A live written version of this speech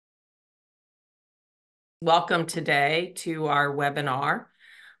Welcome today to our webinar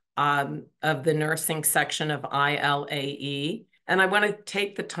of the nursing section of ILAE. And I want to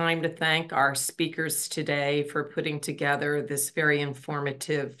take the time to thank our speakers today for putting together this very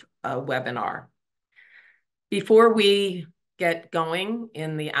informative webinar. Before we get going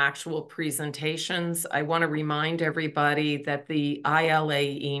in the actual presentations, I want to remind everybody that the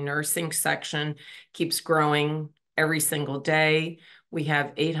ILAE nursing section keeps growing every single day. We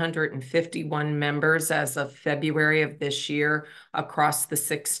have 851 members as of February of this year across the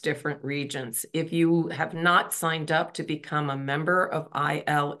 6 different regions. If you have not signed up to become a member of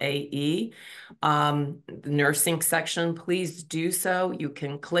ILAE, the nursing section, please do so. You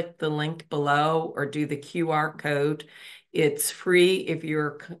can click the link below or do the QR code. It's free if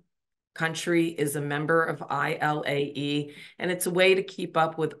your country is a member of ILAE, and it's a way to keep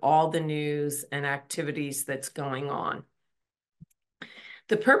up with all the news and activities that's going on.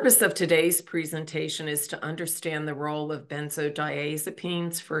 The purpose of today's presentation is to understand the role of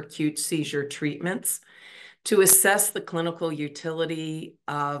benzodiazepines for acute seizure treatments, to assess the clinical utility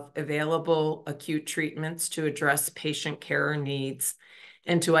of available acute treatments to address patient care needs,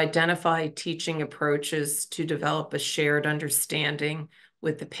 and to identify teaching approaches to develop a shared understanding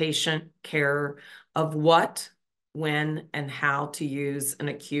with the patient care of what, when, and how to use an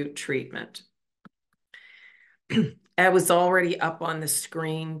acute treatment. I was already up on the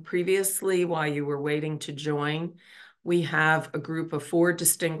screen previously while you were waiting to join. We have a group of 4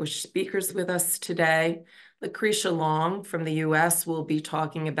 distinguished speakers with us today. Lucretia Long from the US will be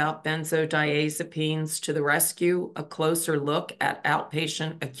talking about benzodiazepines to the rescue, a closer look at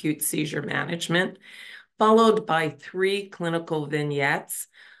outpatient acute seizure management, followed by 3 clinical vignettes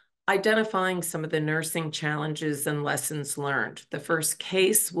identifying some of the nursing challenges and lessons learned. The first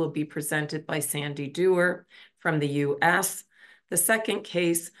case will be presented by Sandi Dewar from the US. The second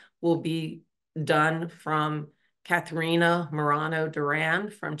case will be done from Katherinne Moreno Duran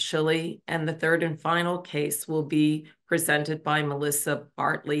from Chile. And the third and final case will be presented by Melissa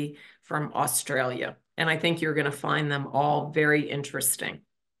Bartley from Australia. And I think you're going to find them all very interesting.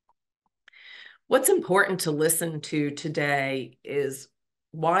 What's important to listen to today is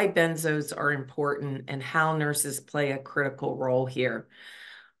why benzos are important and how nurses play a critical role here.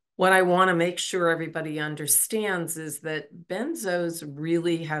 What I want to make sure everybody understands is that benzos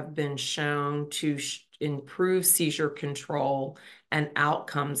really have been shown to improve seizure control and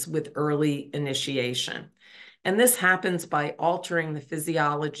outcomes with early initiation. And this happens by altering the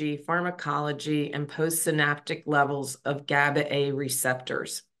physiology, pharmacology, and postsynaptic levels of GABA-A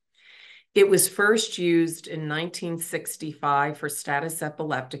receptors. It was first used in 1965 for status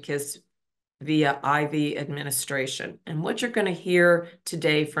epilepticus via IV administration. And what you're going to hear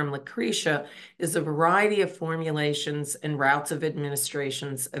today from Lucretia is a variety of formulations and routes of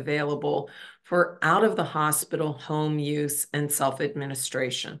administrations available for out of the hospital, home use, and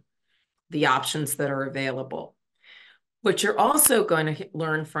self-administration, the options that are available. What you're also going to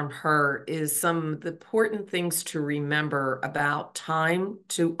learn from her is some of the important things to remember about time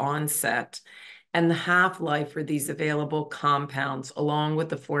to onset and the half-life for these available compounds, along with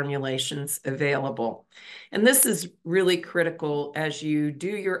the formulations available. And this is really critical as you do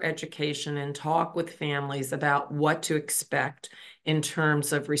your education and talk with families about what to expect in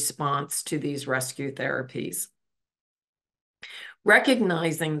terms of response to these rescue therapies.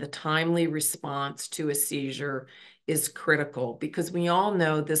 Recognizing the timely response to a seizure is critical because we all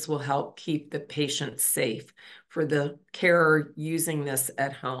know this will help keep the patient safe for the carer using this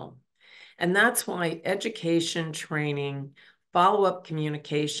at home. And that's why education, training, follow-up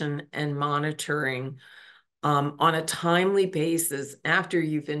communication, and monitoring on a timely basis after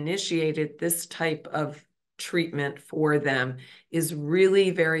you've initiated this type of treatment for them is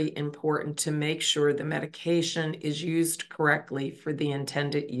really very important to make sure the medication is used correctly for the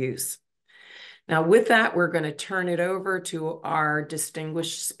intended use. Now, with that, we're going to turn it over to our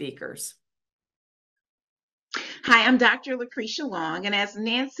distinguished speakers. Hi, I'm Dr. Lucretia Long, and as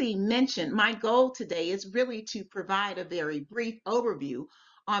Nancy mentioned, my goal today is really to provide a very brief overview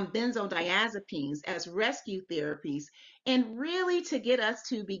on benzodiazepines as rescue therapies and really to get us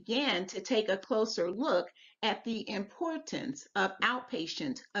to begin to take a closer look at the importance of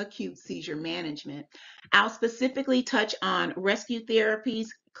outpatient acute seizure management. I'll specifically touch on rescue therapies,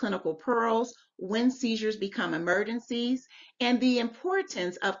 clinical pearls, when seizures become emergencies, and the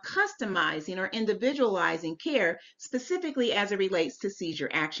importance of customizing or individualizing care specifically as it relates to seizure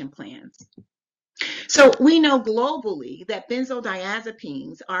action plans. So we know globally that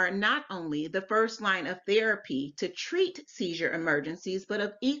benzodiazepines are not only the first line of therapy to treat seizure emergencies, but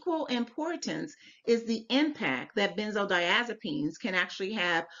of equal importance is the impact that benzodiazepines can actually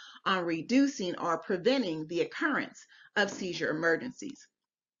have on reducing or preventing the occurrence of seizure emergencies.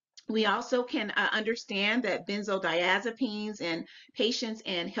 We also can understand that benzodiazepines and patients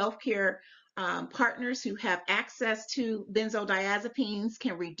and healthcare partners who have access to benzodiazepines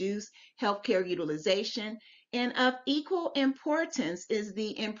can reduce healthcare utilization. And of equal importance is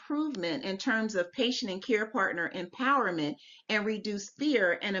the improvement in terms of patient and care partner empowerment and reduce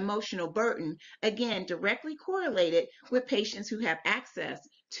fear and emotional burden, again, directly correlated with patients who have access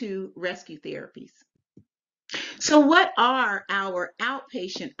to rescue therapies. So, what are our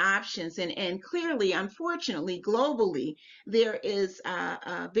outpatient options? And clearly, unfortunately, globally, there is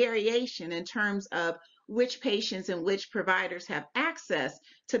a variation in terms of which patients and which providers have access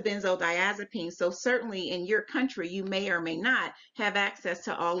to benzodiazepines. So, certainly in your country, you may or may not have access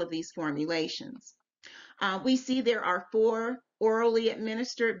to all of these formulations. We see there are 4 orally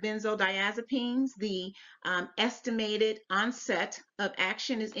administered benzodiazepines. The estimated onset of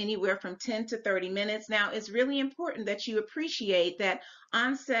action is anywhere from 10 to 30 minutes. Now, it's really important that you appreciate that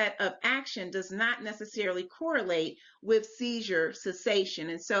onset of action does not necessarily correlate with seizure cessation.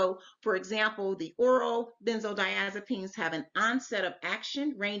 And so, for example, the oral benzodiazepines have an onset of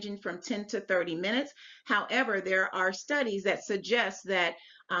action ranging from 10 to 30 minutes. However, there are studies that suggest that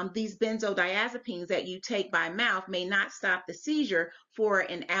these benzodiazepines that you take by mouth may not stop the seizure for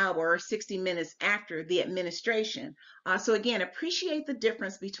an hour or 60 minutes after the administration. So again, appreciate the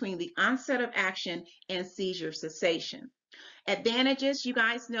difference between the onset of action and seizure cessation. Advantages, you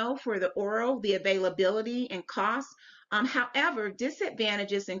guys know, for the oral, the availability and cost. However,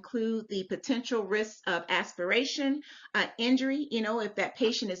 disadvantages include the potential risks of aspiration, injury, if that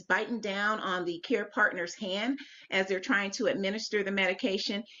patient is biting down on the care partner's hand as they're trying to administer the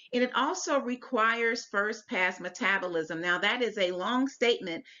medication. And it also requires first pass metabolism. Now, that is a long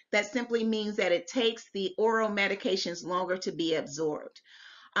statement that simply means that it takes the oral medications longer to be absorbed.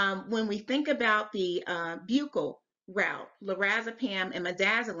 When we think about the buccal route, lorazepam and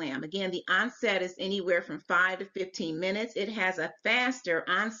midazolam, again, the onset is anywhere from 5 to 15 minutes. It has a faster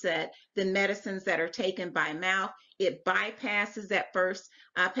onset than medicines that are taken by mouth. It bypasses that first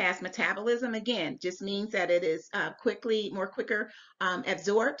pass metabolism. Again, just means that it is more quicker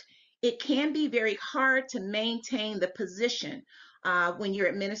absorbed. It can be very hard to maintain the position when you're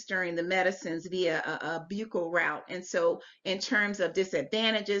administering the medicines via a buccal route. And so in terms of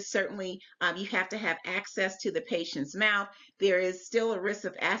disadvantages, certainly you have to have access to the patient's mouth. There is still a risk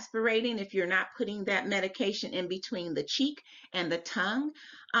of aspirating if you're not putting that medication in between the cheek and the tongue.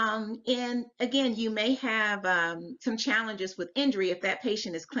 And again, you may have some challenges with injury if that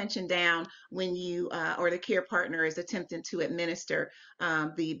patient is clenching down when you or the care partner is attempting to administer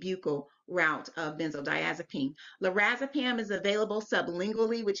the buccal route of benzodiazepine. Lorazepam is available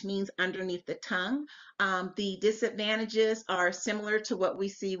sublingually, which means underneath the tongue. The disadvantages are similar to what we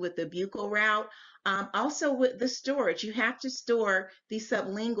see with the buccal route. Also with the storage, you have to store the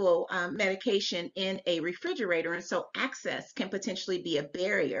sublingual medication in a refrigerator, and so access can potentially be a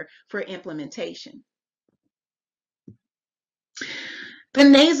barrier for implementation. The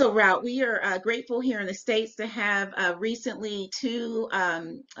nasal route, we are grateful here in the States to have recently 2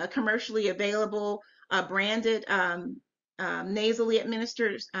 commercially available branded nasally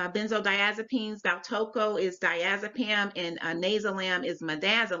administered benzodiazepines. Valtoco is diazepam and Nasalam is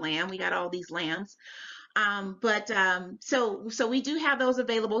midazolam. We got all these lambs. So we do have those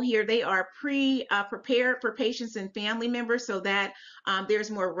available here. They are prepared for patients and family members so that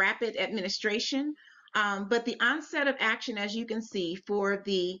there's more rapid administration. But the onset of action, as you can see, for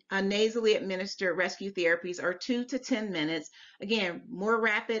the nasally administered rescue therapies are 2 to 10 minutes. Again, more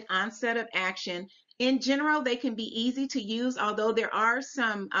rapid onset of action. In general, they can be easy to use, although there are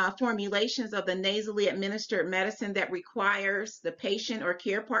some formulations of the nasally administered medicine that requires the patient or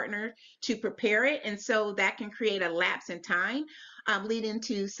care partner to prepare it. And so that can create a lapse in time, leading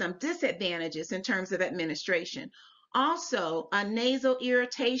to some disadvantages in terms of administration. Also, a nasal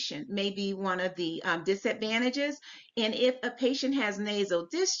irritation may be one of the disadvantages. And if a patient has nasal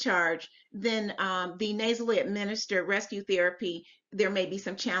discharge, then the nasally administered rescue therapy, there may be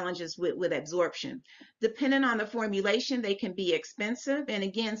some challenges with absorption. Depending on the formulation, they can be expensive. And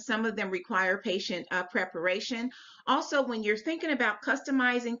again, some of them require patient preparation. Also, when you're thinking about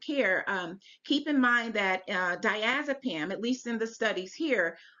customizing care, keep in mind that diazepam, at least in the studies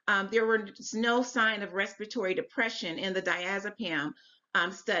here, there was no sign of respiratory depression in the diazepam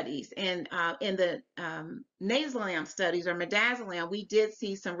studies. And in the nasolam studies or midazolam, we did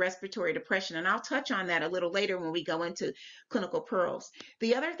see some respiratory depression. And I'll touch on that a little later when we go into clinical pearls.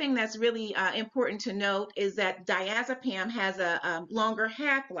 The other thing that's really important to note is that diazepam has a longer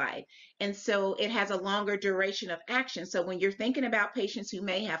half-life. And so it has a longer duration of action. So when you're thinking about patients who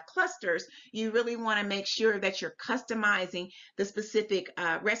may have clusters, you really want to make sure that you're customizing the specific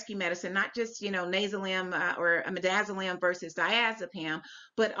rescue medicine, not just, nasolam or midazolam versus diazepam,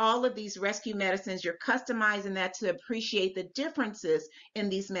 but all of these rescue medicines, you're customizing that to appreciate the differences in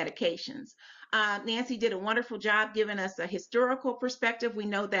these medications. Nancy did a wonderful job giving us a historical perspective. We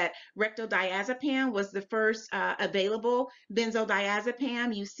know that rectal diazepam was the first available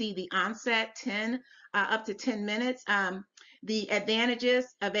benzodiazepam. You see the onset 10 up to 10 minutes. The advantages,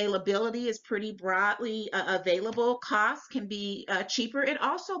 availability is pretty broadly available. Cost can be cheaper. It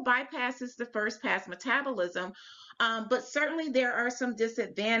also bypasses the first pass metabolism. But certainly there are some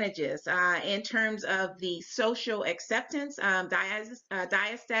disadvantages in terms of the social acceptance.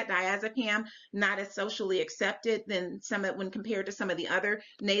 Diastat, diazepam, not as socially accepted than when compared to some of the other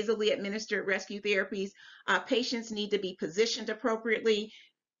nasally administered rescue therapies. Patients need to be positioned appropriately.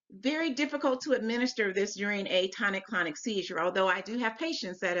 Very difficult to administer this during a tonic-clonic seizure, although I do have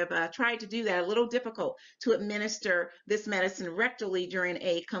patients that have tried to do that. A little difficult to administer this medicine rectally during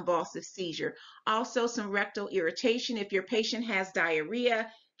a convulsive seizure. Also, some rectal irritation. If your patient has diarrhea,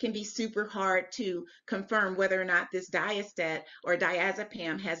 can be super hard to confirm whether or not this diastat or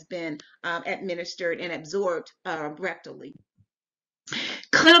diazepam has been administered and absorbed rectally.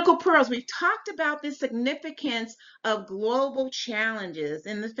 Clinical pearls, we've talked about the significance of global challenges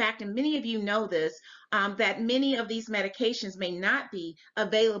and the fact, and many of you know this, that many of these medications may not be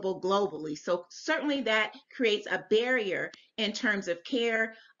available globally. So certainly that creates a barrier in terms of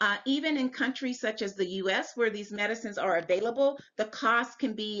care. Even in countries such as the US, where these medicines are available, the cost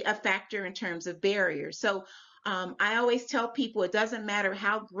can be a factor in terms of barriers. So I always tell people it doesn't matter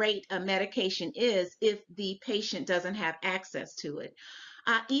how great a medication is if the patient doesn't have access to it.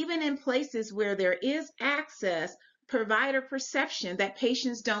 Even in places where there is access, provider perception that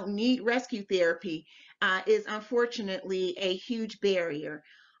patients don't need rescue therapy is unfortunately a huge barrier.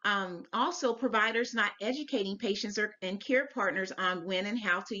 Also, providers not educating patients and care partners on when and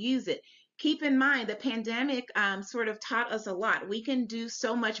how to use it. Keep in mind, the pandemic sort of taught us a lot. We can do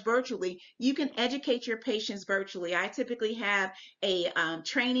so much virtually. You can educate your patients virtually. I typically have a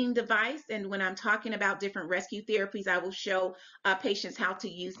training device, and when I'm talking about different rescue therapies, I will show patients how to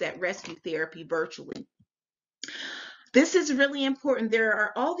use that rescue therapy virtually. This is really important. There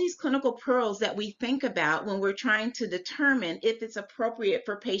are all these clinical pearls that we think about when we're trying to determine if it's appropriate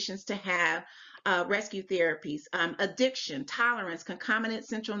for patients to have rescue therapies. Addiction, tolerance, concomitant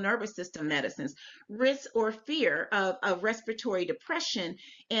central nervous system medicines, risk or fear of respiratory depression,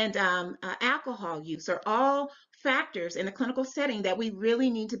 and alcohol use are all factors in a clinical setting that we really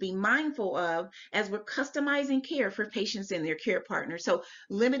need to be mindful of as we're customizing care for patients and their care partners. So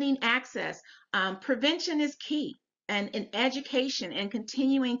limiting access, prevention is key. And in education and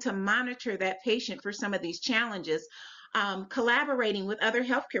continuing to monitor that patient for some of these challenges, collaborating with other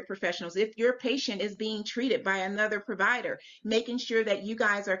healthcare professionals. If your patient is being treated by another provider, making sure that you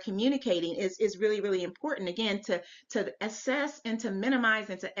guys are communicating is really, really important, again, to assess and to minimize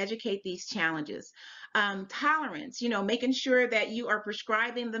and to educate these challenges. Tolerance, making sure that you are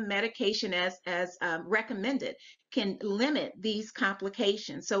prescribing the medication as recommended can limit these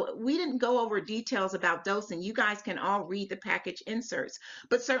complications. So we didn't go over details about dosing. You guys can all read the package inserts,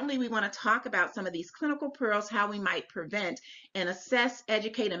 but certainly we want to talk about some of these clinical pearls, how we might prevent and assess,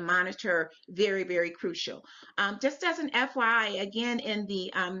 educate, and monitor. Very, very crucial. Just as an FYI, again, in the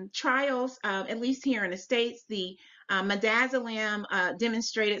trials, at least here in the States, the midazolam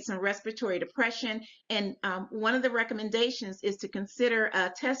demonstrated some respiratory depression, and one of the recommendations is to consider a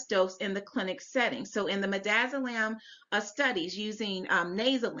test dose in the clinic setting. So in the midazolam studies using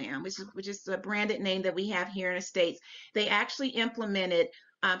nasolam, which is the branded name that we have here in the States, they actually implemented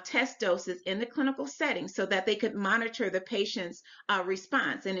test doses in the clinical setting so that they could monitor the patient's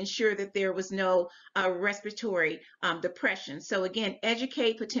response and ensure that there was no respiratory depression. So again,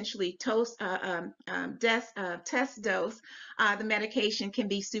 educate, potentially test dose. The medication can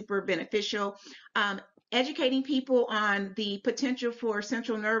be super beneficial. Educating people on the potential for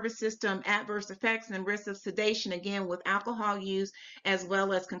central nervous system adverse effects and risks of sedation, again, with alcohol use, as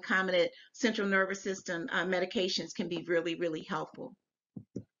well as concomitant central nervous system medications can be really, really helpful.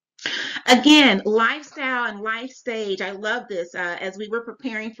 Again, lifestyle and life stage. I love this. As we were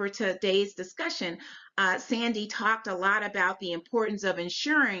preparing for today's discussion, Sandi talked a lot about the importance of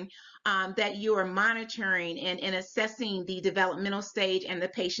ensuring that you are monitoring and assessing the developmental stage and the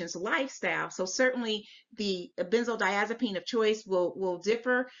patient's lifestyle. So certainly the benzodiazepine of choice will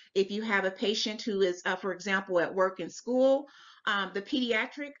differ if you have a patient who is, for example, at work and school. The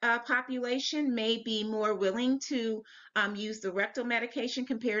pediatric population may be more willing to use the rectal medication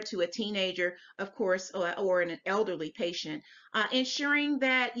compared to a teenager, of course, or an elderly patient. Ensuring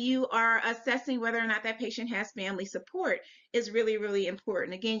that you are assessing whether or not that patient has family support is really, really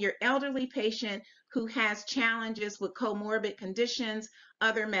important. Again, your elderly patient who has challenges with comorbid conditions,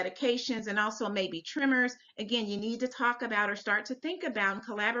 other medications, and also maybe tremors, again, you need to talk about or start to think about and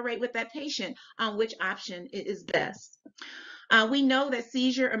collaborate with that patient on which option is best. We know that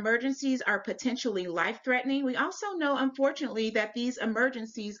seizure emergencies are potentially life-threatening. We also know, unfortunately, that these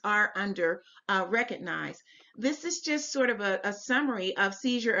emergencies are under recognized. This is just sort of a summary of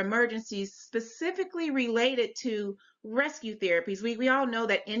seizure emergencies specifically related to rescue therapies. We all know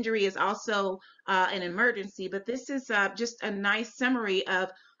that injury is also an emergency, but this is just a nice summary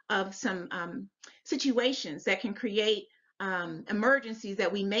of some situations that can create emergencies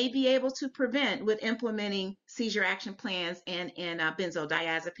that we may be able to prevent with implementing seizure action plans and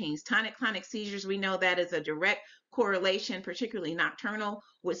benzodiazepines. Tonic-clonic seizures, we know that is a direct correlation, particularly nocturnal,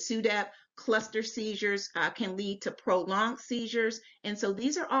 with SUDEP. Cluster seizures can lead to prolonged seizures. And so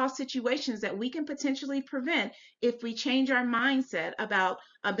these are all situations that we can potentially prevent if we change our mindset about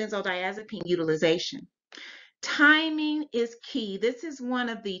benzodiazepine utilization. Timing is key. This is one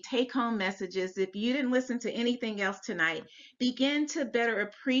of the take-home messages. If you didn't listen to anything else tonight, begin to better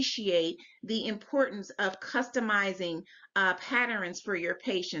appreciate the importance of customizing patterns for your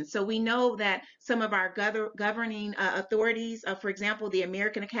patients. So we know that some of our governing authorities, for example, the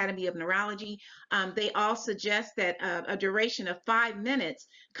American Academy of Neurology, they all suggest that a duration of 5 minutes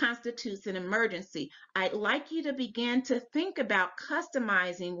constitutes an emergency. I'd like you to begin to think about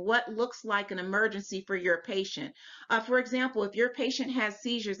customizing what looks like an emergency for your patient. For example, if your patient has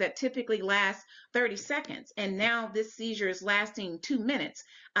seizures that typically last 30 seconds and now this seizure is lasting 2 minutes,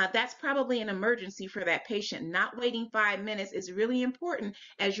 that's probably an emergency for that patient. Not waiting 5 minutes is really important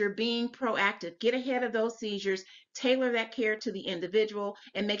as you're being proactive. Get ahead of those seizures, tailor that care to the individual,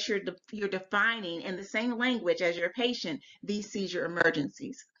 and make sure you're defining in the same language as your patient these seizure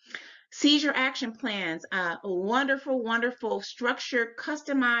emergencies. Seizure action plans, wonderful, wonderful structured,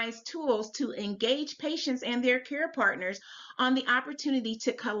 customized tools to engage patients and their care partners on the opportunity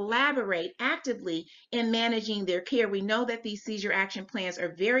to collaborate actively in managing their care. We know that these seizure action plans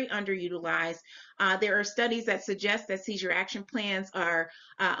are very underutilized. There are studies that suggest that seizure action plans are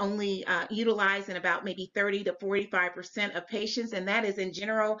only utilized in about maybe 30 to 45% of patients, and that is in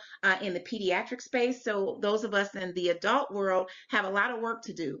general in the pediatric space. So those of us in the adult world have a lot of work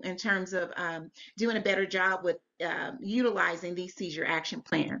to do in terms of doing a better job with utilizing these seizure action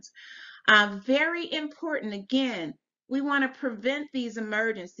plans. Very important, again, we want to prevent these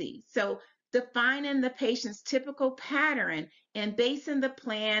emergencies. So defining the patient's typical pattern and basing the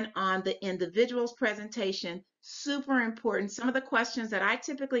plan on the individual's presentation, super important. Some of the questions that I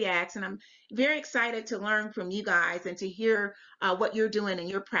typically ask, and I'm very excited to learn from you guys and to hear what you're doing in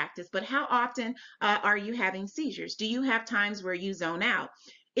your practice, but how often are you having seizures? Do you have times where you zone out?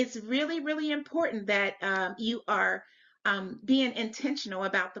 It's really, really important that you are being intentional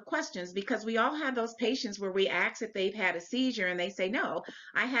about the questions, because we all have those patients where we ask if they've had a seizure and they say, no,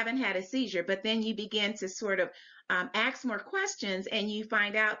 I haven't had a seizure. But then you begin to sort of ask more questions and you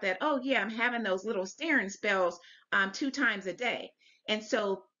find out that, oh yeah, I'm having those little staring spells 2 times a day. And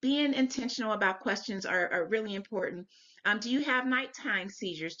so being intentional about questions are really important. Do you have nighttime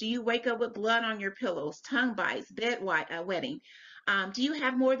seizures? Do you wake up with blood on your pillows, tongue bites, wetting? Do you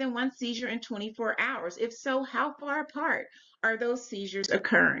have more than one seizure in 24 hours? If so, how far apart are those seizures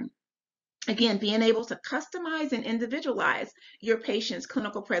occurring? Again, being able to customize and individualize your patient's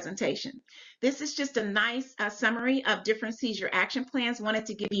clinical presentation. This is just a nice summary of different seizure action plans. Wanted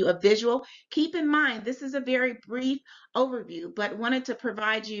to give you a visual. Keep in mind, this is a very brief overview, but wanted to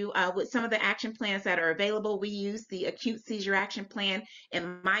provide you with some of the action plans that are available. We use the acute seizure action plan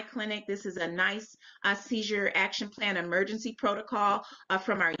in my clinic. This is a nice seizure action plan emergency protocol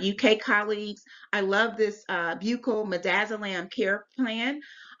from our UK colleagues. I love this buccal midazolam care plan.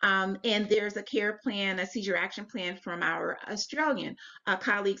 And there's a care plan, a seizure action plan from our Australian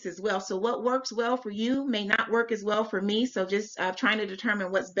colleagues as well. So what works well for you may not work as well for me. So just trying to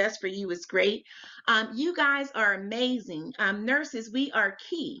determine what's best for you is great. You guys are amazing. Nurses, we are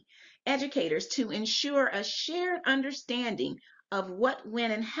key educators to ensure a shared understanding of what,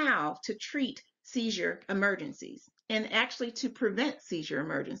 when, and how to treat seizure emergencies. and actually to prevent seizure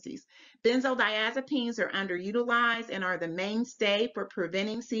emergencies. Benzodiazepines are underutilized and are the mainstay for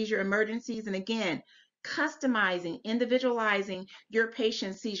preventing seizure emergencies. And again, customizing, individualizing your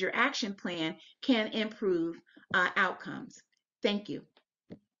patient's seizure action plan can improve outcomes. Thank you.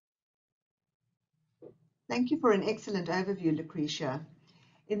 Thank you for an excellent overview, Lucretia.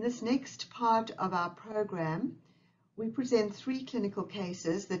 In this next part of our program, we present 3 clinical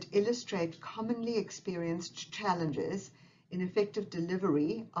cases that illustrate commonly experienced challenges in effective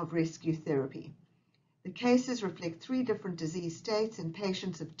delivery of rescue therapy. The cases reflect 3 different disease states in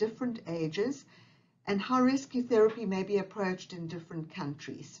patients of different ages and how rescue therapy may be approached in different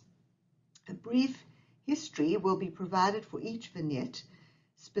countries. A brief history will be provided for each vignette.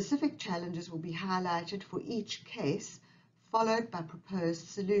 Specific challenges will be highlighted for each case, followed by proposed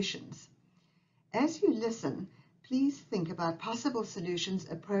solutions. As you listen, please think about possible solutions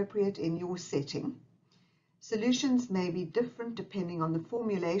appropriate in your setting. Solutions may be different depending on the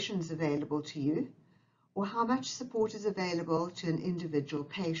formulations available to you or how much support is available to an individual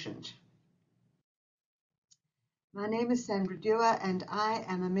patient. My name is Sandi Dewar and I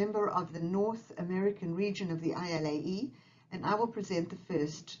am a member of the North American region of the ILAE, and I will present the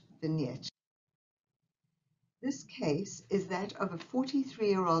first vignette. This case is that of a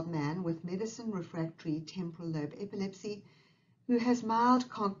 43-year-old man with medicine-refractory temporal lobe epilepsy who has mild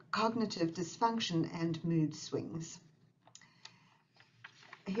cognitive dysfunction and mood swings.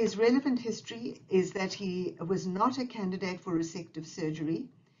 His relevant history is that he was not a candidate for resective surgery.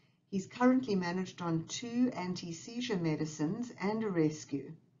 He's currently managed on 2 anti-seizure medicines and a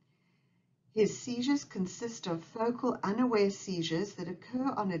rescue. His seizures consist of focal unaware seizures that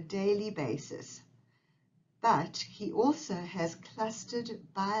occur on a daily basis, but he also has clustered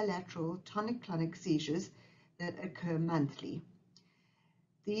bilateral tonic-clonic seizures that occur monthly.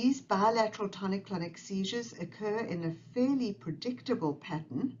 These bilateral tonic-clonic seizures occur in a fairly predictable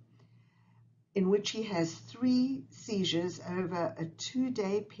pattern in which he has 3 seizures over a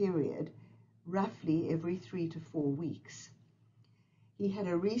 2-day period, roughly every 3 to 4 weeks. He had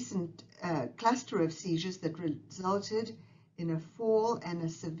a recent cluster of seizures that resulted in a fall and a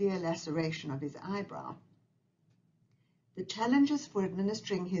severe laceration of his eyebrow. The challenges for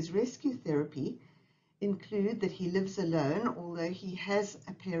administering his rescue therapy include that he lives alone, although he has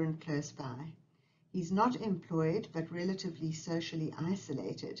a parent close by. He's not employed, but relatively socially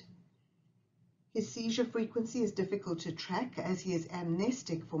isolated. His seizure frequency is difficult to track as he is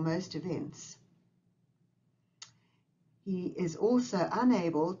amnestic for most events. He is also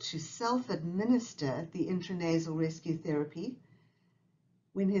unable to self-administer the intranasal rescue therapy.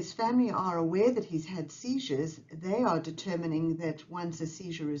 When his family are aware that he's had seizures, they are determining that once a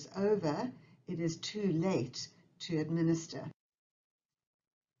seizure is over, it is too late to administer.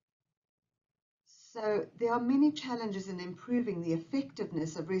 So there are many challenges in improving the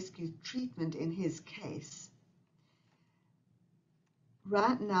effectiveness of rescue treatment in his case.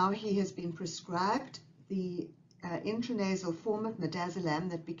 Right now, he has been prescribed the intranasal form of midazolam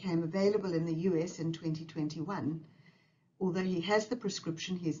that became available in the US in 2021. Although he has the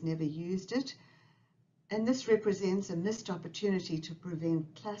prescription, he's never used it, and this represents a missed opportunity to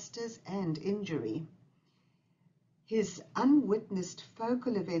prevent clusters and injury. His unwitnessed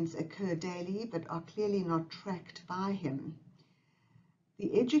focal events occur daily but are clearly not tracked by him.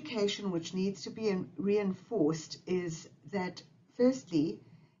 The education which needs to be reinforced is that, firstly,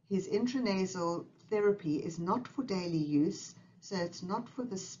 his intranasal therapy is not for daily use, so it's not for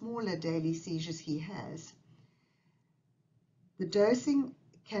the smaller daily seizures he has. The dosing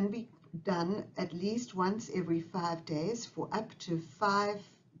can be done at least once every 5 days for up to 5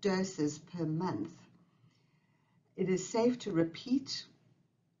 doses per month. It is safe to repeat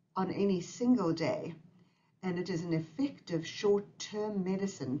on any single day, and it is an effective short-term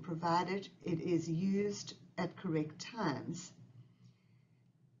medicine provided it is used at correct times.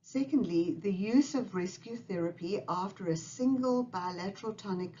 Secondly, the use of rescue therapy after a single bilateral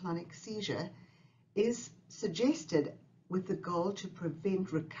tonic-clonic seizure is suggested with the goal to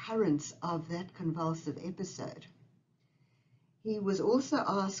prevent recurrence of that convulsive episode. He was also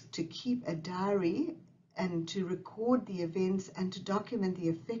asked to keep a diary and to record the events and to document the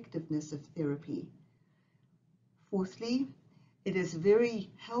effectiveness of therapy. Fourthly, it is very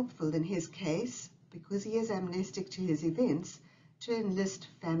helpful in his case, because he is amnestic to his events, to enlist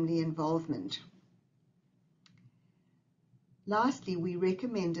family involvement. Lastly, we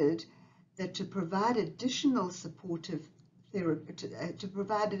recommended that to provide additional supportive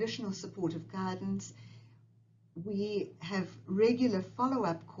guidance, we have regular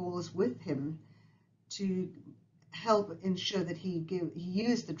follow-up calls with him to help ensure that he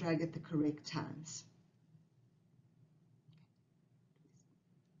used the drug at the correct times.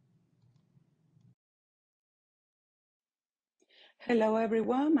 Hello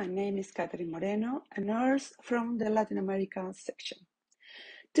everyone, my name is Katherinne Moreno, a nurse from the Latin American section.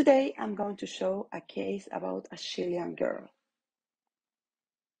 Today I'm going to show a case about a Chilean girl.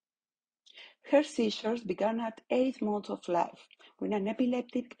 Her seizures began at 8 months of life with an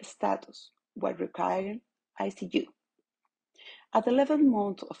epileptic status while requiring ICU. At 11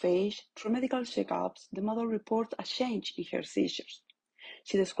 months of age, through medical checkups, the mother reported a change in her seizures.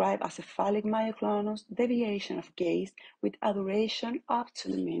 She described a cephalic myoclonus deviation of gaze with a duration up to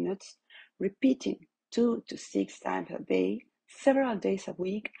minutes, repeating 2 to 6 times a day, several days a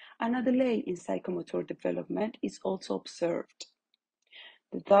week, and a delay in psychomotor development is also observed.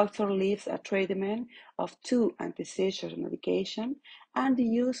 The doctor leaves a treatment of 2 anti-seizure medication and the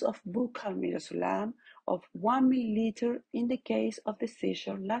use of buccal midazolam of 1 milliliter in the case of the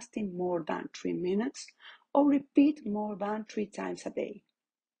seizure lasting more than 3 minutes or repeat more than 3 times a day.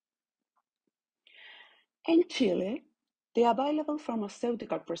 In Chile, the available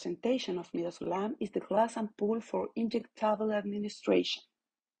pharmaceutical presentation of midazolam is the glass ampoule for injectable administration.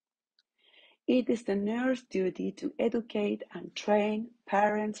 It is the nurse's duty to educate and train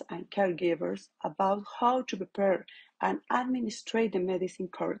parents and caregivers about how to prepare and administrate the medicine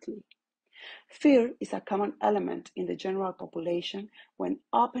correctly. Fear is a common element in the general population when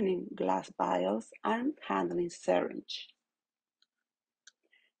opening glass vials and handling syringe.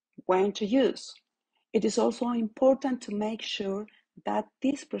 When to use. It is also important to make sure that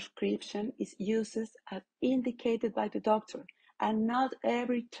this prescription is used as indicated by the doctor and not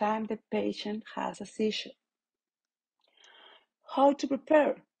every time the patient has a seizure. How to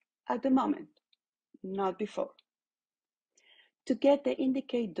prepare? At the moment, not before. To get the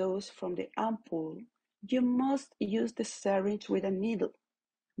indicated dose from the ampoule, you must use the syringe with a needle,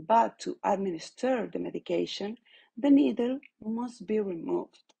 but to administer the medication, the needle must be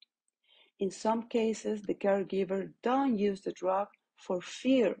removed. In some cases, the caregiver don't use the drug for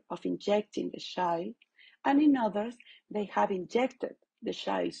fear of injecting the child, and in others, they have injected the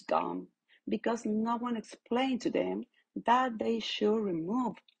child's gum because no one explained to them that they should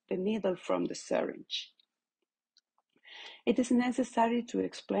remove the needle from the syringe. It is necessary to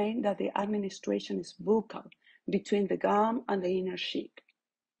explain that the administration is buccal, between the gum and the inner cheek.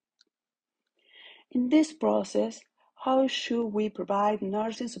 In this process, how should we provide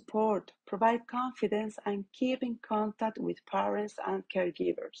nursing support, provide confidence, and keep in contact with parents and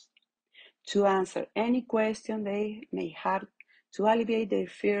caregivers? To answer any question they may have, to alleviate their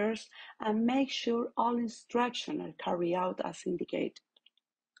fears, and make sure all instructions are carried out as indicated.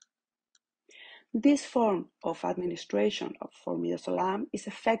 This form of administration for midazolam is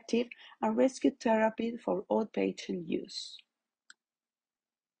effective and rescue therapy for outpatient use.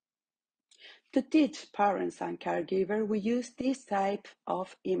 To teach parents and caregivers, we use this type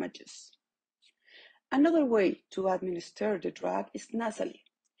of images. Another way to administer the drug is nasally.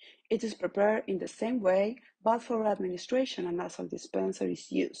 It is prepared in the same way, but for administration, a nasal dispenser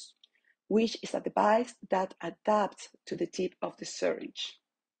is used, which is a device that adapts to the tip of the syringe.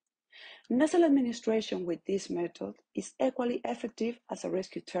 Nasal administration with this method is equally effective as a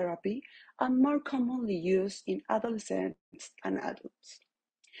rescue therapy and more commonly used in adolescents and adults.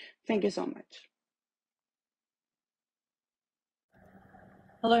 Thank you so much.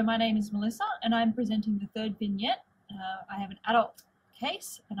 Hello, my name is Melissa and I'm presenting the third vignette. I have an adult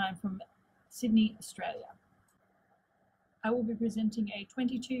case and I'm from Sydney, Australia. I will be presenting a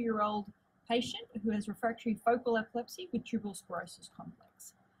 22-year-old patient who has refractory focal epilepsy with tuberous sclerosis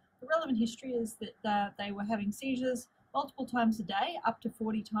complex. The relevant history is that they were having seizures multiple times a day, up to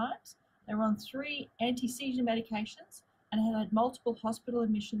 40 times. They were on 3 anti-seizure medications and had multiple hospital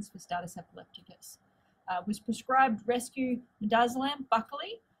admissions for status epilepticus. Was prescribed rescue midazolam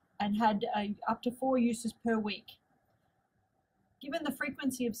buccally and had up to 4 uses per week. Given the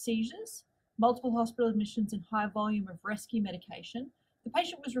frequency of seizures, multiple hospital admissions and high volume of rescue medication, the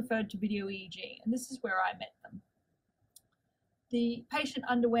patient was referred to video EEG, and this is where I met them. The patient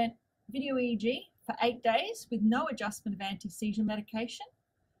underwent video EEG for 8 days with no adjustment of anti-seizure medication,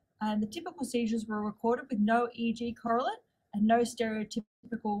 and the typical seizures were recorded with no EEG correlate and no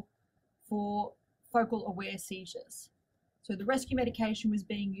stereotypical for focal aware seizures. So the rescue medication was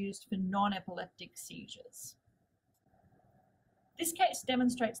being used for non-epileptic seizures. This case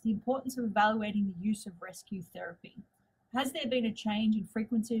demonstrates the importance of evaluating the use of rescue therapy. Has there been a change in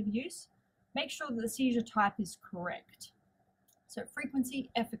frequency of use? Make sure that the seizure type is correct. So frequency,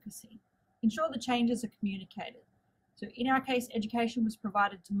 efficacy. Ensure the changes are communicated. So in our case, education was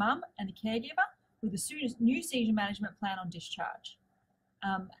provided to mum and the caregiver with a new seizure management plan on discharge.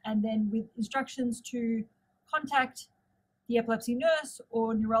 And then with instructions to contact the epilepsy nurse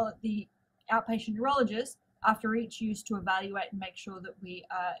or the outpatient neurologist after each use to evaluate and make sure that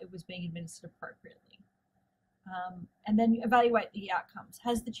it was being administered appropriately. And then you evaluate the outcomes.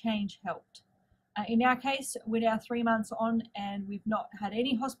 Has the change helped? In our case, we're now 3 months on and we've not had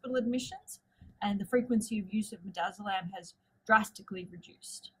any hospital admissions, and the frequency of use of midazolam has drastically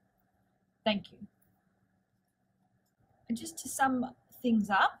reduced. Thank you. And just to sum things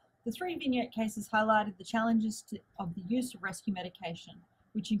up, the 3 vignette cases highlighted the challenges of the use of rescue medication,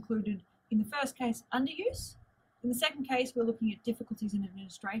 which included, in the first case, underuse. In the second case, we're looking at difficulties in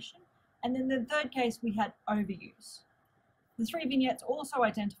administration. And in the third case, we had overuse. The 3 vignettes also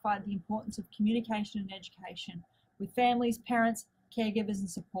identified the importance of communication and education with families, parents, caregivers, and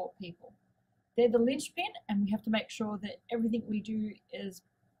support people. They're the linchpin, and we have to make sure that everything we do is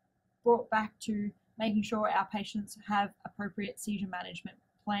brought back to making sure our patients have appropriate seizure management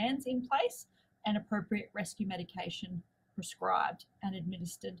plans in place and appropriate rescue medication prescribed and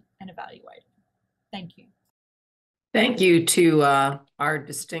administered and evaluated. Thank you. Thank you to our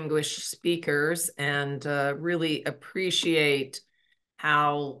distinguished speakers, and really appreciate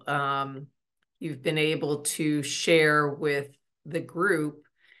how you've been able to share with the group,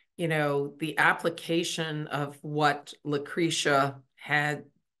 you know, the application of what Lucretia had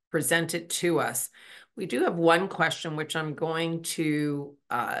presented to us. We do have one question, which I'm going to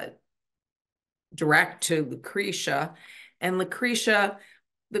direct to Lucretia. And Lucretia,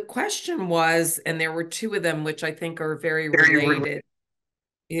 the question was, and there were 2 of them, which I think are very related,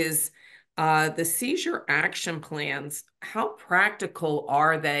 is the seizure action plans. How practical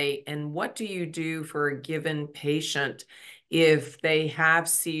are they? And what do you do for a given patient if they have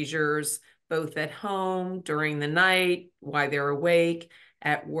seizures, both at home, during the night, while they're awake,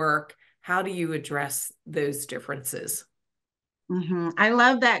 at work? How do you address those differences? I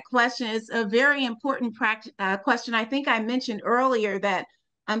love that question. It's a very important question. I think I mentioned earlier that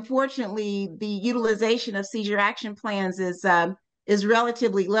unfortunately the utilization of seizure action plans is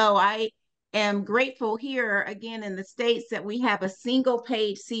relatively low. I am grateful here again in the States that we have a single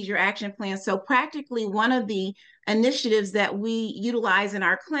page seizure action plan. So practically one of the initiatives that we utilize in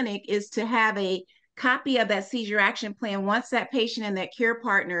our clinic is to have a copy of that seizure action plan. Once that patient and that care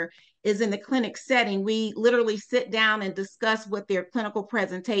partner is in the clinic setting, we literally sit down and discuss what their clinical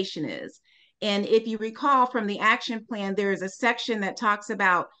presentation is. And if you recall from the action plan, there is a section that talks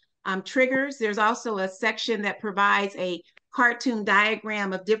about triggers. There's also a section that provides a cartoon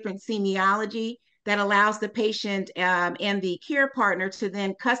diagram of different semiology that allows the patient and the care partner to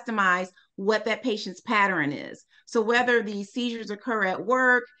then customize what that patient's pattern is. So whether the seizures occur at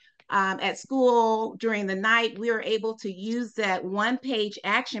work, at school, during the night, we are able to use that 1-page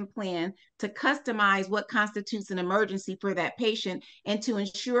action plan to customize what constitutes an emergency for that patient, and to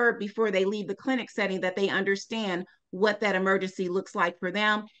ensure before they leave the clinic setting that they understand what that emergency looks like for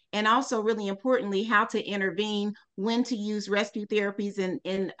them. And also, really importantly, how to intervene, when to use rescue therapies.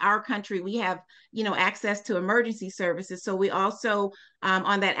 In our country, we have, you know, access to emergency services. So we also,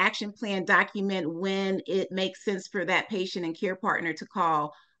 on that action plan, document when it makes sense for that patient and care partner to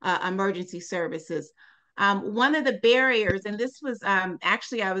call emergency services. One of the barriers, and this was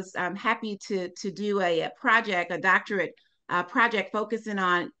actually, I was happy to do a project, a doctorate project focusing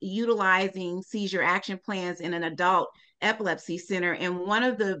on utilizing seizure action plans in an adult epilepsy center. And one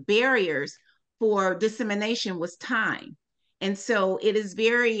of the barriers for dissemination was time. And so it is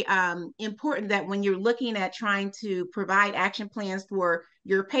very important that when you're looking at trying to provide action plans for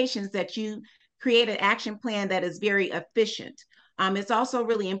your patients, that you create an action plan that is very efficient. It's also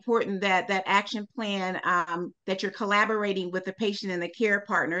really important that that action plan, that you're collaborating with the patient and the care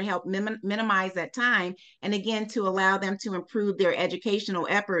partner, help minimize that time. And again, to allow them to improve their educational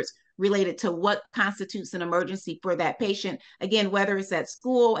efforts related to what constitutes an emergency for that patient. Again, whether it's at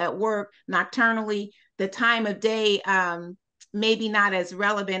school, at work, nocturnally, the time of day maybe not as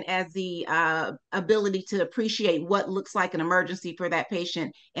relevant as the ability to appreciate what looks like an emergency for that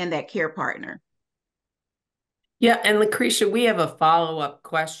patient and that care partner. Yeah, and Lucretia, we have a follow-up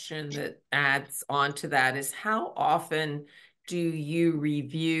question that adds on to that, is how often do you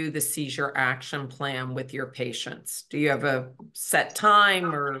review the seizure action plan with your patients? Do you have a set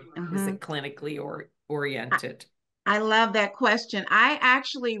time, or is it clinically oriented? I love that question. I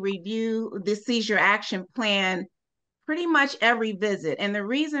actually review the seizure action plan pretty much every visit. And the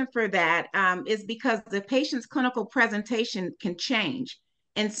reason for that is because the patient's clinical presentation can change.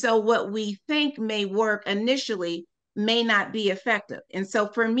 And so what we think may work initially may not be effective. And so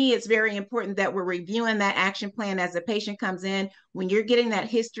for me, it's very important that we're reviewing that action plan as the patient comes in. When you're getting that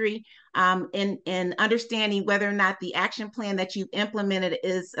history and understanding whether or not the action plan that you've implemented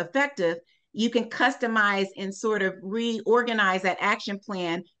is effective, you can customize and sort of reorganize that action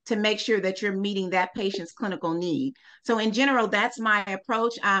plan to make sure that you're meeting that patient's clinical need. So in general, that's my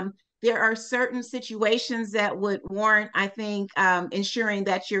approach. There are certain situations that would warrant, I think, ensuring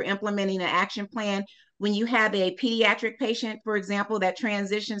that you're implementing an action plan. When you have a pediatric patient, for example, that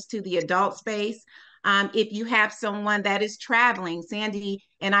transitions to the adult space, if you have someone that is traveling, Sandi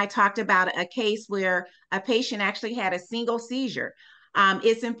and I talked about a case where a patient actually had a single seizure.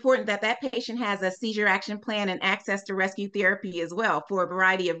 It's important that that patient has a seizure action plan and access to rescue therapy as well for a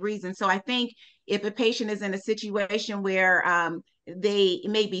variety of reasons. So I think if a patient is in a situation where they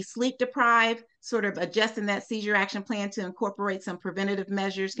may be sleep deprived, sort of adjusting that seizure action plan to incorporate some preventative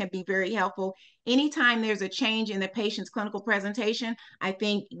measures can be very helpful. Anytime there's a change in the patient's clinical presentation, I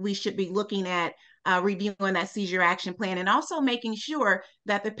think we should be looking at reviewing that seizure action plan and also making sure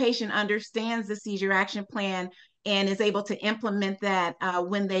that the patient understands the seizure action plan and is able to implement that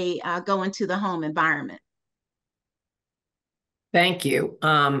when they go into the home environment. Thank you.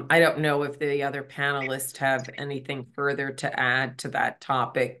 I don't know if the other panelists have anything further to add to that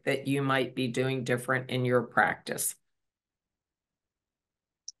topic that you might be doing different in your practice.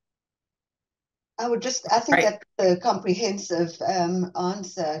 I think that's a comprehensive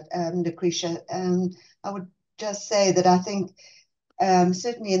answer, Lucretia. I would just say that I think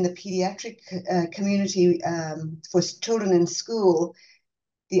certainly in the pediatric community for children in school,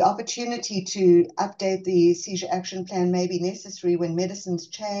 the opportunity to update the seizure action plan may be necessary when medicines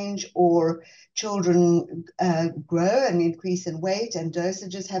change or children grow and increase in weight and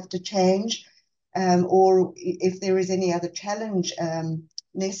dosages have to change, or if there is any other challenge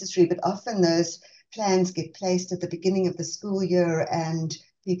necessary. But often those plans get placed at the beginning of the school year and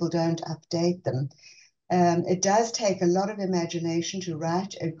people don't update them. It does take a lot of imagination to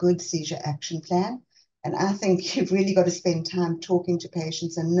write a good seizure action plan. And I think you've really got to spend time talking to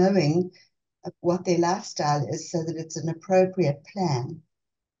patients and knowing what their lifestyle is so that it's an appropriate plan.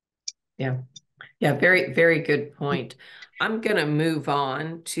 Yeah. Yeah, very, very good point. I'm going to move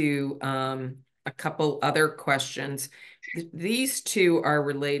on to a couple other questions. These two are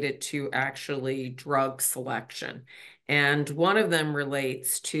related to actually drug selection. And one of them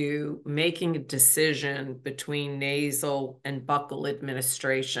relates to making a decision between nasal and buccal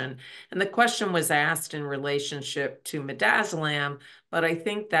administration. And the question was asked in relationship to midazolam, but I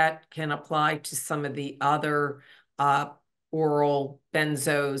think that can apply to some of the other oral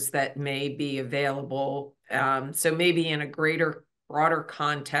benzos that may be available. So maybe in a broader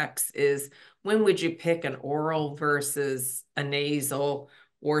context is, when would you pick an oral versus a nasal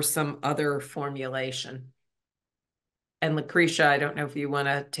or some other formulation? And Lucretia, I don't know if you want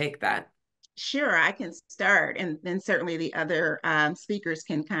to take that. Sure, I can start, and then certainly the other speakers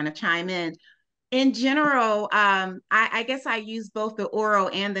can kind of chime in. In general, I guess I use both the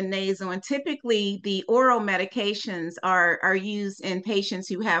oral and the nasal, and typically the oral medications are used in patients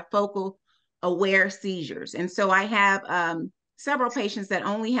who have focal aware seizures. And so I have several patients that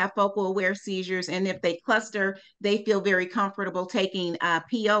only have focal aware seizures, and if they cluster, they feel very comfortable taking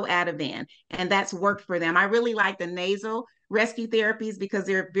PO Ativan, and that's worked for them. I really like the nasal rescue therapies because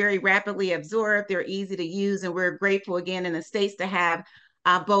they're very rapidly absorbed, they're easy to use, and we're grateful again in the States to have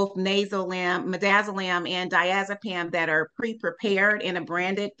both midazolam and diazepam that are pre-prepared in a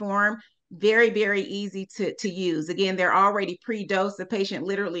branded form. Very, very easy to use. Again, they're already pre-dosed. The patient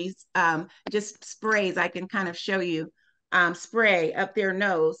literally just sprays. I can kind of show you, spray up their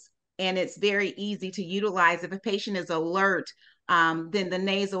nose, and it's very easy to utilize. If a patient is alert, then the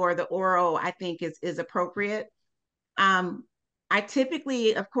nasal or the oral, I think, is appropriate. I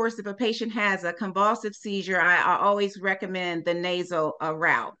typically, of course, if a patient has a convulsive seizure, I always recommend the nasal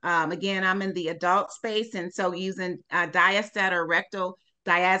route. Again, I'm in the adult space, and so using Diastat or rectal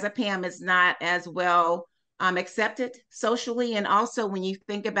diazepam is not as well accepted socially. And also, when you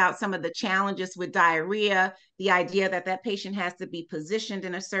think about some of the challenges with diarrhea, the idea that that patient has to be positioned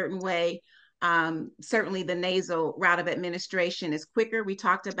in a certain way, certainly the nasal route of administration is quicker. We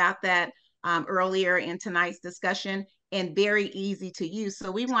talked about that earlier in tonight's discussion, and very easy to use.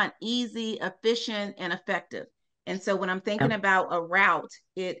 So we want easy, efficient, and effective. And so when I'm thinking about a route,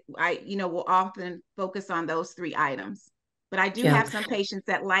 I will often focus on those three items. But I do have some patients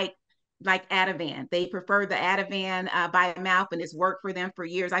that like Ativan. They prefer the Ativan by mouth, and it's worked for them for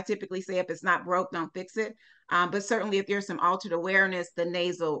years. I typically say if it's not broke, don't fix it. But certainly if there's some altered awareness, the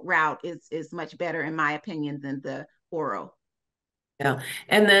nasal route is much better, in my opinion, than the oral. Yeah.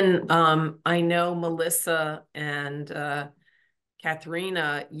 And then I know Melissa and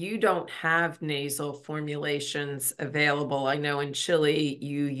Katherinne, you don't have nasal formulations available. I know in Chile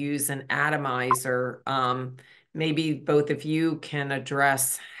you use an atomizer. Maybe both of you can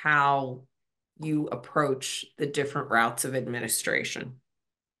address how you approach the different routes of administration?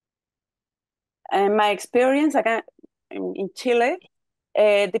 In my experience, again, in Chile,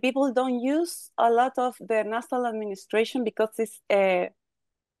 the people don't use a lot of the nasal administration because it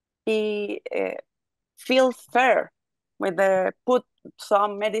feels fair when they put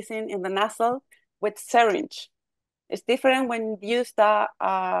some medicine in the nasal with syringe. It's different when used a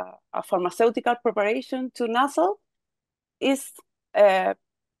pharmaceutical preparation to nasal. Is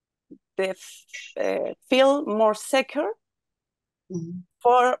they feel more secure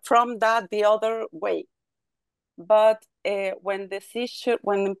from that the other way. But when the seizure,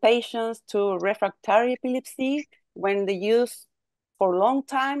 when the patients to refractory epilepsy, when they use for a long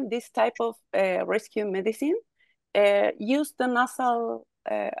time this type of rescue medicine, use the nasal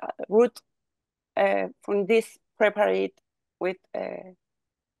route from this preparate with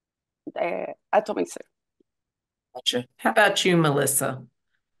atomizer. Gotcha. How about you, Melissa?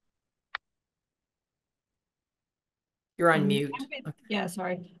 You're on mute. Yeah,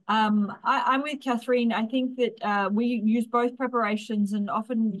 sorry. I'm with Katherinne. I think that we use both preparations, and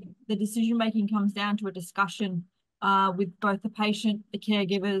often the decision making comes down to a discussion with both the patient, the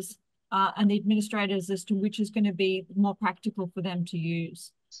caregivers, and the administrators as to which is going to be more practical for them to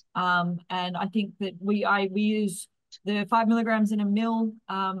use. And I think that we use the 5 milligrams in a mil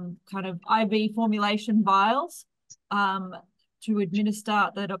kind of IV formulation vials to administer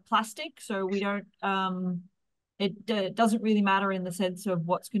that are plastic, so we don't. It doesn't really matter in the sense of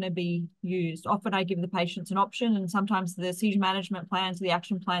what's going to be used. Often I give the patients an option, and sometimes the seizure management plans, the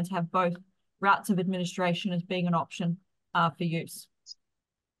action plans have both routes of administration as being an option for use.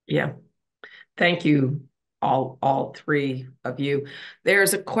 Yeah, thank you, all three of you.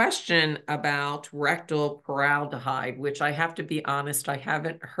 There's a question about rectal paraldehyde, which I have to be honest, I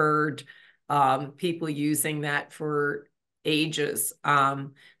haven't heard people using that for ages.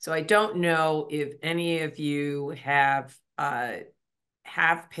 So I don't know if any of you have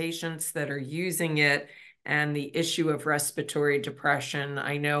patients that are using it, and the issue of respiratory depression.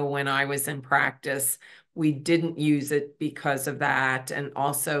 I know when I was in practice, we didn't use it because of that, and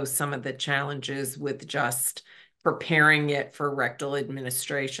also some of the challenges with just preparing it for rectal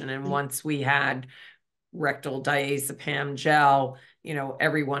administration. And once we had rectal diazepam gel, you know,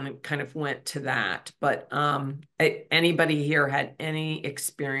 everyone kind of went to that. But anybody here had any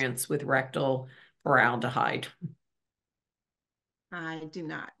experience with rectal formaldehyde? I do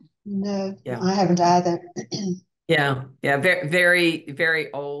not. No, Yeah. I haven't either. Yeah, very, very,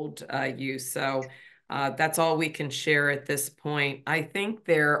 very old use. So that's all we can share at this point. I think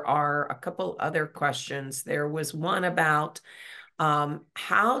there are a couple other questions. There was one about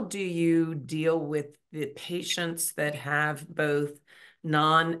how do you deal with the patients that have both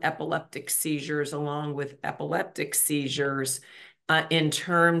non-epileptic seizures along with epileptic seizures in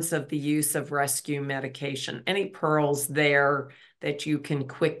terms of the use of rescue medication? Any pearls there that you can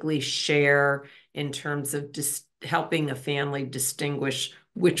quickly share in terms of helping a family distinguish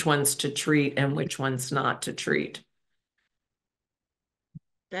which ones to treat and which ones not to treat?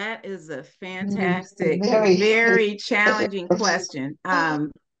 That is a fantastic, very challenging question.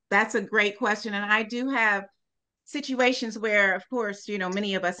 That's a great question. And I do have situations where, of course, you know,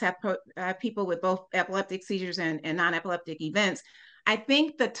 many of us have people with both epileptic seizures and non-epileptic events. I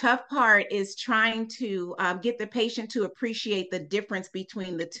think the tough part is trying to get the patient to appreciate the difference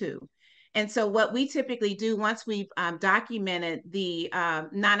between the two. And so what we typically do once we've documented the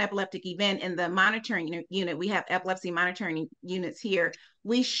non-epileptic event in the monitoring unit, we have epilepsy monitoring units here,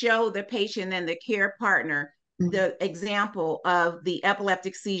 we show the patient and the care partner the example of the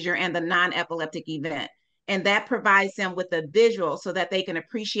epileptic seizure and the non-epileptic event. And that provides them with a visual so that they can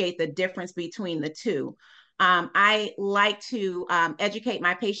appreciate the difference between the two. I like to educate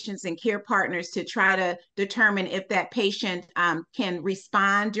my patients and care partners to try to determine if that patient can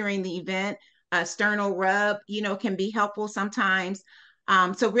respond during the event. A sternal rub, you know, can be helpful sometimes.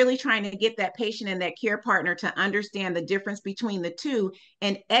 So really trying to get that patient and that care partner to understand the difference between the two,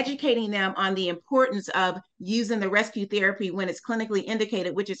 and educating them on the importance of using the rescue therapy when it's clinically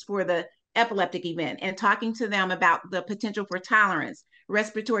indicated, which is for the epileptic event, and talking to them about the potential for tolerance,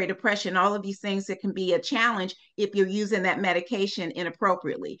 respiratory depression, all of these things that can be a challenge if you're using that medication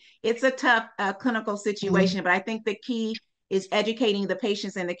inappropriately. It's a tough clinical situation, but I think the key is educating the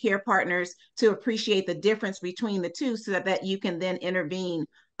patients and the care partners to appreciate the difference between the two so that you can then intervene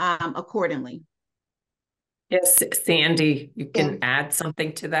accordingly. Yes, Sandi, you can add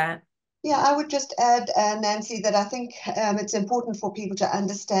something to that. Yeah, I would just add, Nancy, that I think it's important for people to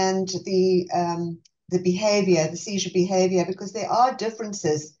understand the behavior, the seizure behavior, because there are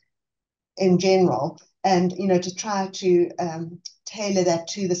differences in general. and to try to tailor that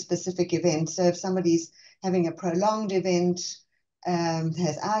to the specific event. So if somebody's having a prolonged event,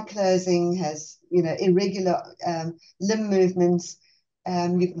 has eye closing, has irregular limb movements,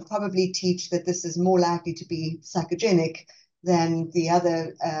 you can probably teach that this is more likely to be psychogenic than the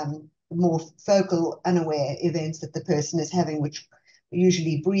other more focal, unaware events that the person is having, which are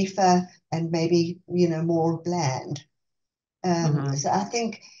usually briefer and maybe more bland. So I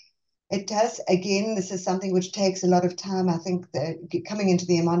think it does, again, this is something which takes a lot of time. I think that coming into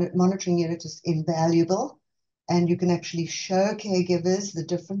the monitoring unit is invaluable, and you can actually show caregivers the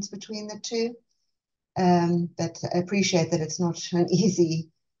difference between the two. But I appreciate that it's not an easy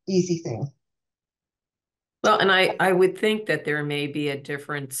thing. Well, and I would think that there may be a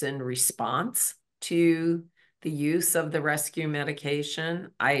difference in response to the use of the rescue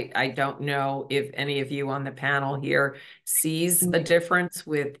medication. I don't know if any of you on the panel here sees a difference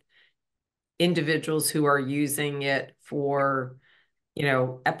with individuals who are using it for,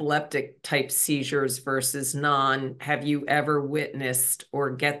 epileptic type seizures versus non. Have you ever witnessed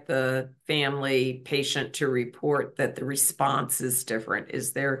or get the family patient to report that the response is different?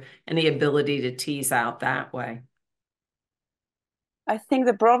 Is there any ability to tease out that way? I think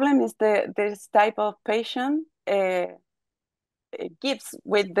the problem is this type of patient gives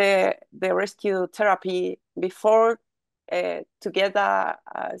with the rescue therapy before to get a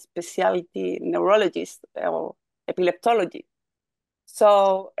specialty neurologist or epileptology.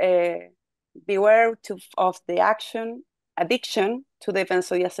 So beware of the addiction to the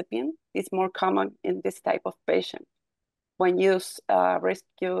benzodiazepine is more common in this type of patient. When use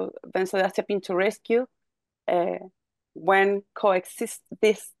rescue benzodiazepine to rescue, when coexist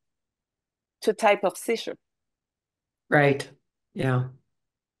these two types of seizure. Right. Yeah.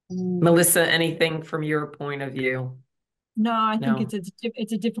 Melissa, anything from your point of view? No, I think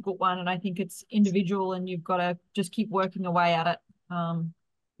it's a difficult one, and I think it's individual, and you've got to just keep working away at it, and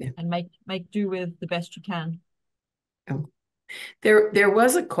make do with the best you can. There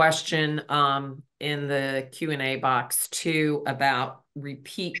was a question in the Q&A box too about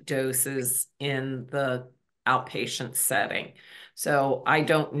repeat doses in the outpatient setting. So I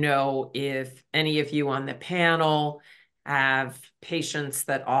don't know if any of you on the panel have patients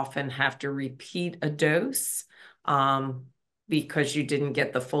that often have to repeat a dose because you didn't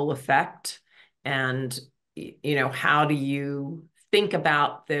get the full effect. And, how do you think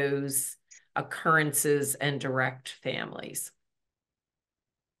about those occurrences and direct families?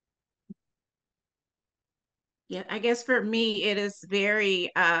 Yeah, I guess for me, it is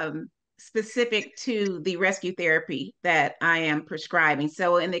very specific to the rescue therapy that I am prescribing.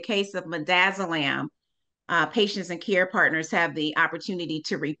 So in the case of midazolam, patients and care partners have the opportunity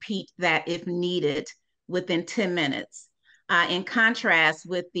to repeat that if needed within 10 minutes. In contrast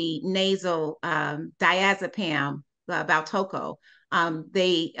with the nasal diazepam, Valtoco,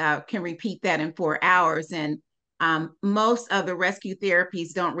 they can repeat that in 4 hours. And most of the rescue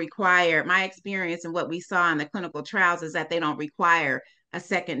therapies don't require, my experience and what we saw in the clinical trials is that they don't require a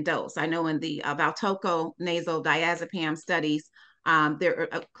second dose. I know in the Valtoco nasal diazepam studies, there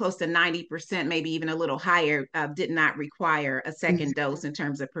are close to 90%, maybe even a little higher, did not require a second dose in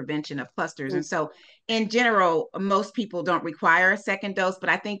terms of prevention of clusters. And so in general, most people don't require a second dose, but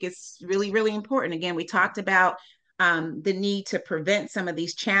I think it's really, really important. Again, we talked about the need to prevent some of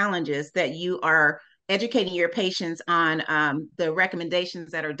these challenges, that you are educating your patients on the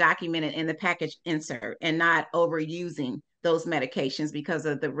recommendations that are documented in the package insert and not overusing those medications because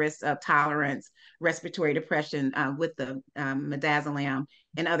of the risk of tolerance, respiratory depression with the midazolam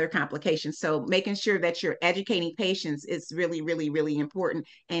and other complications. So making sure that you're educating patients is really, really, really important.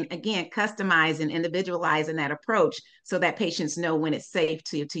 And again, customizing, individualizing that approach so that patients know when it's safe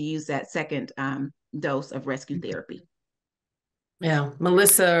to use that second dose of rescue therapy. Yeah,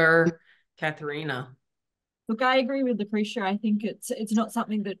 Melissa or Katherinne? Look, I agree with Lucretia. I think it's not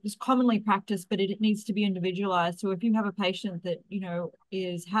something that is commonly practiced, but it needs to be individualized. So if you have a patient that,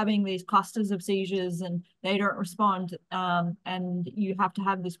 is having these clusters of seizures and they don't respond, and you have to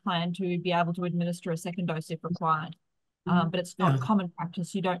have this plan to be able to administer a second dose if required. But it's not common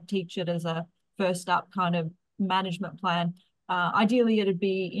practice. You don't teach it as a first up kind of management plan. Ideally, it'd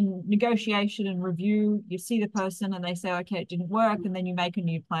be in negotiation and review. You see the person and they say, okay, it didn't work, and then you make a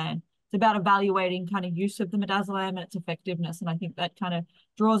new plan. It's about evaluating kind of use of the midazolam and its effectiveness. And I think that kind of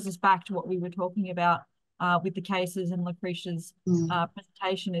draws us back to what we were talking about with the cases and Lucretia's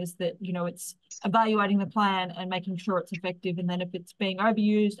presentation, is that, it's evaluating the plan and making sure it's effective. And then if it's being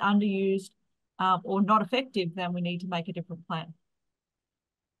overused, underused, or not effective, then we need to make a different plan.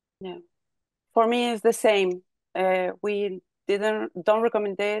 Yeah, for me, it's the same. We don't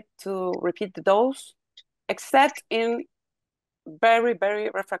recommend it to repeat the dose except in very, very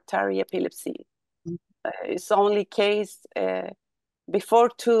refractory epilepsy. It's only case before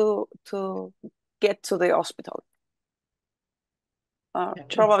to get to the hospital.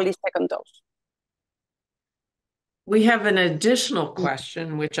 Probably second dose. We have an additional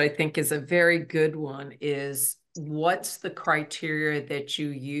question, which I think is a very good one, is what's the criteria that you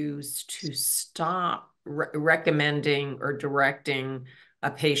use to stop recommending or directing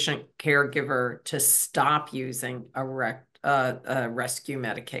a patient caregiver to stop using a rescue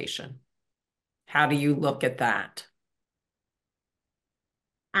medication? How do you look at that?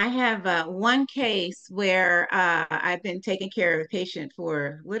 I have one case where I've been taking care of a patient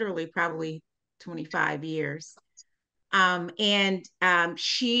for literally probably 25 years.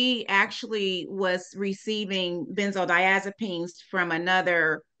 She actually was receiving benzodiazepines from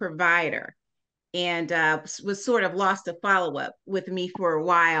another provider and was sort of lost to follow-up with me for a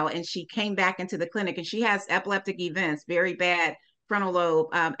while. And she came back into the clinic and she has epileptic events, very bad frontal lobe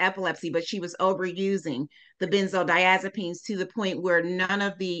epilepsy, but she was overusing the benzodiazepines to the point where none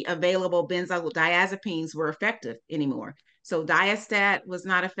of the available benzodiazepines were effective anymore. So Diastat was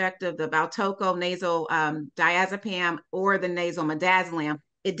not effective, the Valtoco nasal diazepam or the nasal midazolam.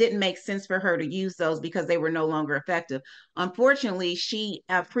 It didn't make sense for her to use those because they were no longer effective. Unfortunately, she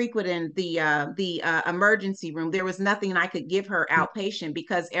frequented the emergency room. There was nothing I could give her outpatient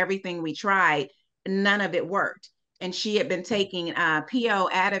because everything we tried, none of it worked. And she had been taking PO,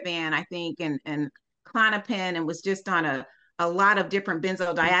 Ativan, I think, and Klonopin, and was just on a lot of different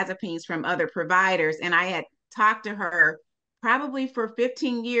benzodiazepines from other providers. And I had talked to her probably for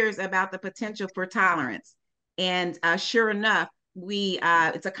 15 years about the potential for tolerance. And sure enough,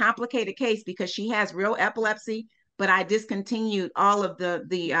 it's a complicated case because she has real epilepsy, but I discontinued all of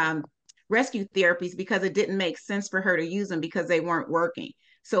the rescue therapies because it didn't make sense for her to use them because they weren't working.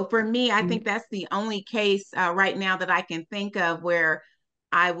 So for me, I think that's the only case right now that I can think of where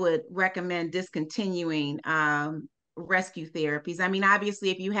I would recommend discontinuing rescue therapies. I mean, obviously,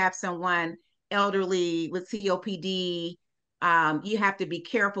 if you have someone elderly with COPD, you have to be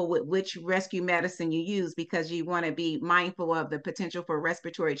careful with which rescue medicine you use because you want to be mindful of the potential for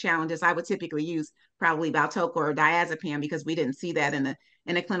respiratory challenges. I would typically use probably Valtoco or diazepam because we didn't see that in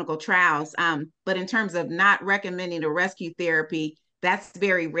the clinical trials. But in terms of not recommending a rescue therapy, that's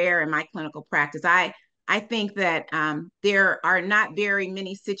very rare in my clinical practice. I think that there are not very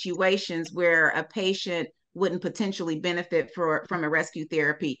many situations where a patient wouldn't potentially benefit from a rescue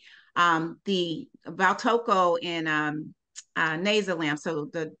therapy. The Valtoco and nasolam, so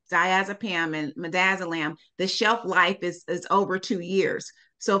the diazepam and midazolam, the shelf life is over 2 years.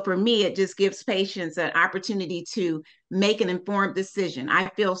 So for me, it just gives patients an opportunity to make an informed decision. I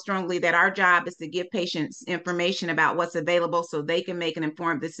feel strongly that our job is to give patients information about what's available so they can make an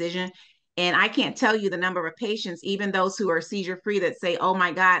informed decision. And I can't tell you the number of patients, even those who are seizure-free, that say, oh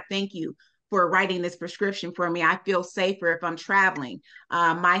my God, thank you for writing this prescription for me. I feel safer if I'm traveling.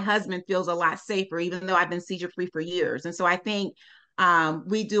 My husband feels a lot safer, even though I've been seizure-free for years. And so I think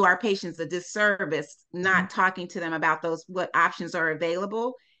we do our patients a disservice not talking to them about what options are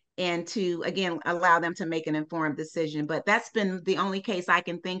available and to, again, allow them to make an informed decision. But that's been the only case I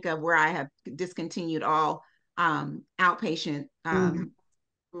can think of where I have discontinued all outpatient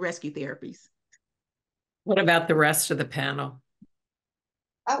rescue therapies. What about the rest of the panel?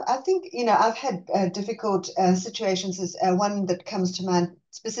 I think, I've had difficult situations. One that comes to mind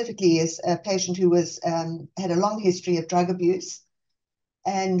specifically is a patient who had a long history of drug abuse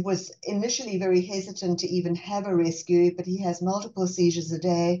and was initially very hesitant to even have a rescue, but he has multiple seizures a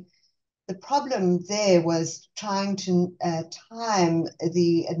day. The problem there was trying to time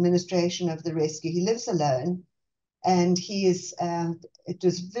the administration of the rescue. He lives alone, and it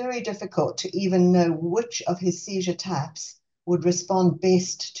was very difficult to even know which of his seizure types would respond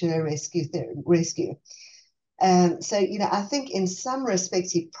best to a rescue. So, I think in some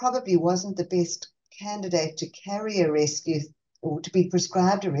respects, he probably wasn't the best candidate to carry a rescue or to be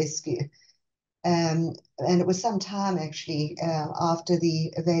prescribed a rescue. And it was some time actually after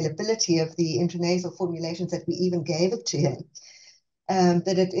the availability of the intranasal formulations that we even gave it to him.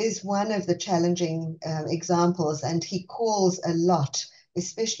 That it is one of the challenging examples, and he calls a lot,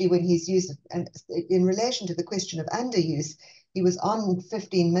 especially when he's used. And in relation to the question of underuse, he was on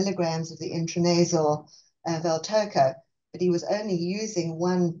 15 milligrams of the intranasal Valtoco, but he was only using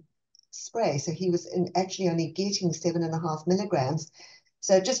one spray, so he was actually only getting 7.5 milligrams.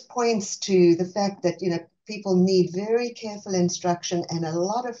 So it just points to the fact that people need very careful instruction and a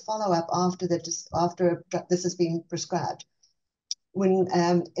lot of follow-up after this has been prescribed. When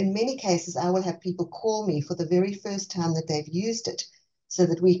in many cases I will have people call me for the very first time that they've used it, so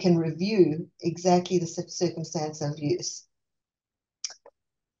that we can review exactly the circumstance of use.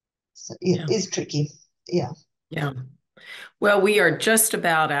 So it is tricky. Yeah. Yeah. Well, we are just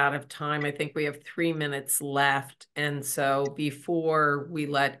about out of time. I think we have 3 minutes left. And so before we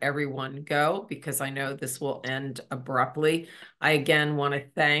let everyone go, because I know this will end abruptly, I again want to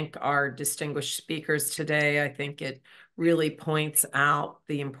thank our distinguished speakers today. I think it really points out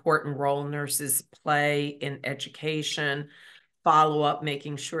the important role nurses play in education, follow-up,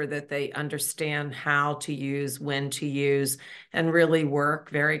 making sure that they understand how to use, when to use, and really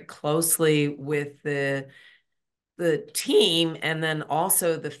work very closely with the team and then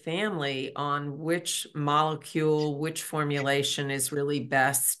also the family on which molecule, which formulation is really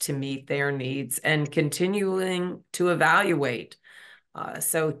best to meet their needs, and continuing to evaluate.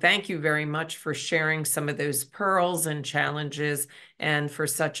 So thank you very much for sharing some of those pearls and challenges and for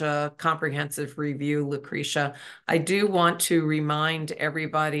such a comprehensive review, Lucretia. I do want to remind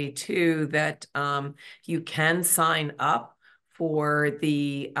everybody too that you can sign up for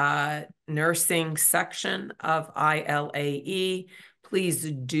the nursing section of ILAE.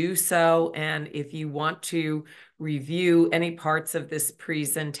 Please do so. And if you want to review any parts of this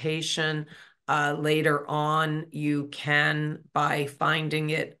presentation, later on, you can by finding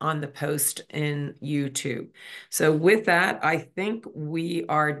it on the post in YouTube. So with that, I think we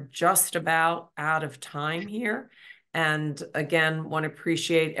are just about out of time here. And again, want to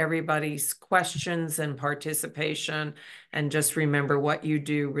appreciate everybody's questions and participation. And just remember what you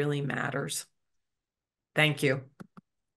do really matters. Thank you.